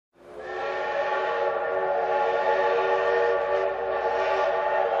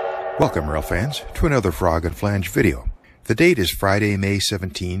Welcome, rail fans, to another Frog and Flange video. The date is Friday, May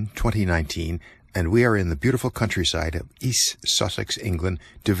 17, 2019, and we are in the beautiful countryside of East Sussex, England,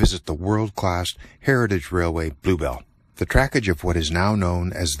 to visit the world-class heritage railway Bluebell. The trackage of what is now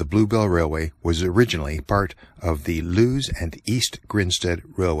known as the Bluebell Railway was originally part of the Lewes and East Grinstead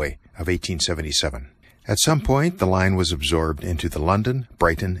Railway of 1877. At some point, the line was absorbed into the London,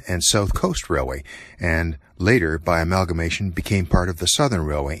 Brighton, and South Coast Railway, and later, by amalgamation, became part of the Southern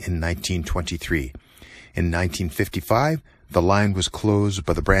Railway in 1923. In 1955, the line was closed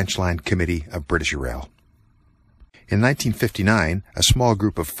by the Branch Line Committee of British Rail. In 1959, a small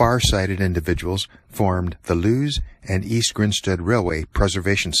group of far-sighted individuals formed the Lewes and East Grinstead Railway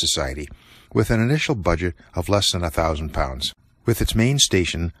Preservation Society, with an initial budget of less than £1,000. With its main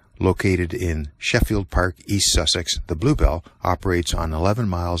station located in Sheffield Park, East Sussex, the Bluebell operates on 11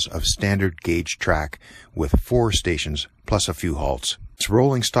 miles of standard gauge track with 4 stations plus a few halts. Its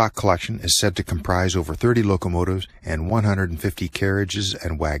rolling stock collection is said to comprise over 30 locomotives and 150 carriages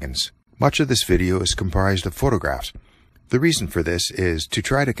and wagons. Much of this video is comprised of photographs. The reason for this is to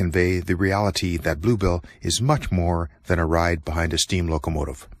try to convey the reality that Bluebell is much more than a ride behind a steam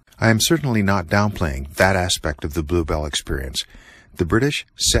locomotive. I am certainly not downplaying that aspect of the Bluebell experience. The British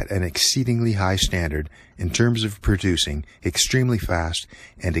set an exceedingly high standard in terms of producing extremely fast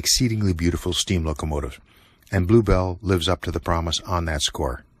and exceedingly beautiful steam locomotives, and Bluebell lives up to the promise on that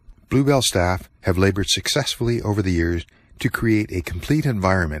score. Bluebell staff have labored successfully over the years to create a complete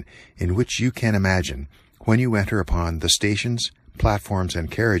environment in which you can imagine, when you enter upon the stations, platforms, and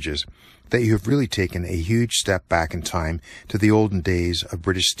carriages, that you have really taken a huge step back in time to the olden days of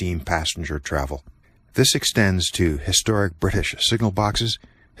British steam passenger travel. This extends to historic British signal boxes,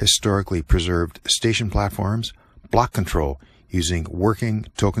 historically preserved station platforms, block control using working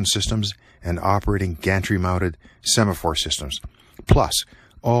token systems, and operating gantry-mounted semaphore systems, plus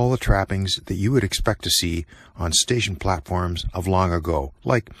all the trappings that you would expect to see on station platforms of long ago,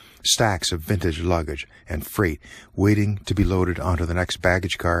 like stacks of vintage luggage and freight waiting to be loaded onto the next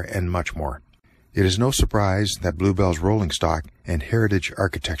baggage car, and much more. It is no surprise that Bluebell's rolling stock and heritage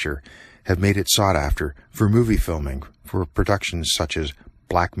architecture have made it sought after for movie filming for productions such as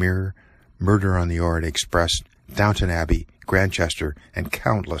Black Mirror, Murder on the Orient Express, Downton Abbey, Grantchester, and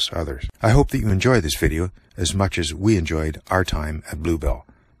countless others. I hope that you enjoy this video as much as we enjoyed our time at Bluebell.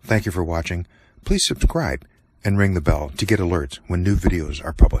 Thank you for watching. Please subscribe and ring the bell to get alerts when new videos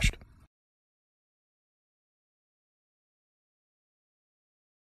are published.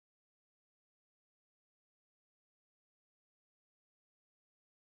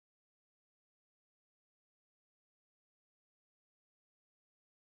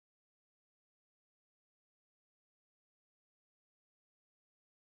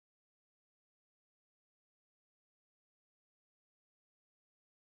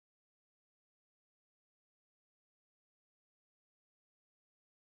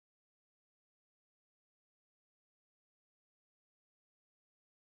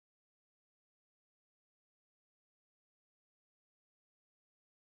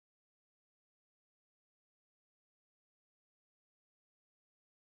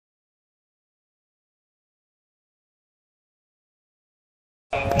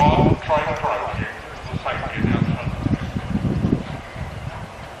 One train approaching for safety announcement.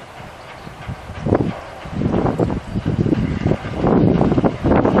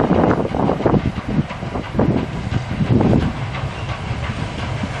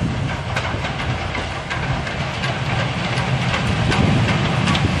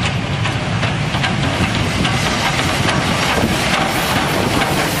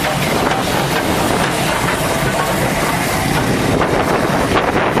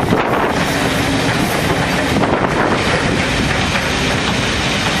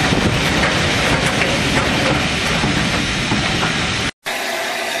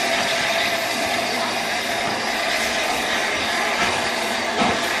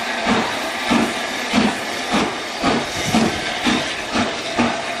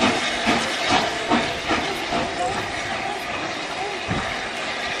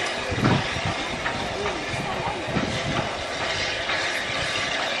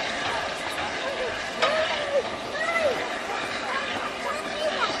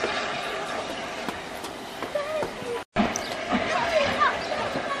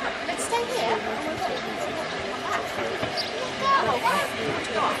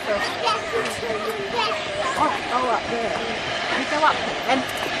 Go up there. We go up there then,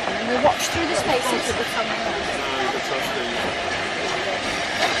 and then we'll watch through the spaces.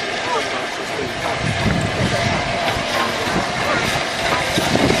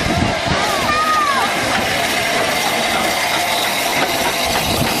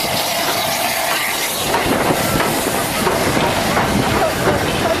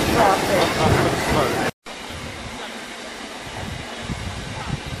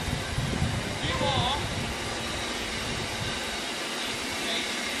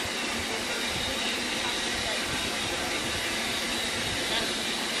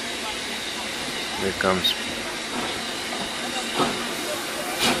 Here comes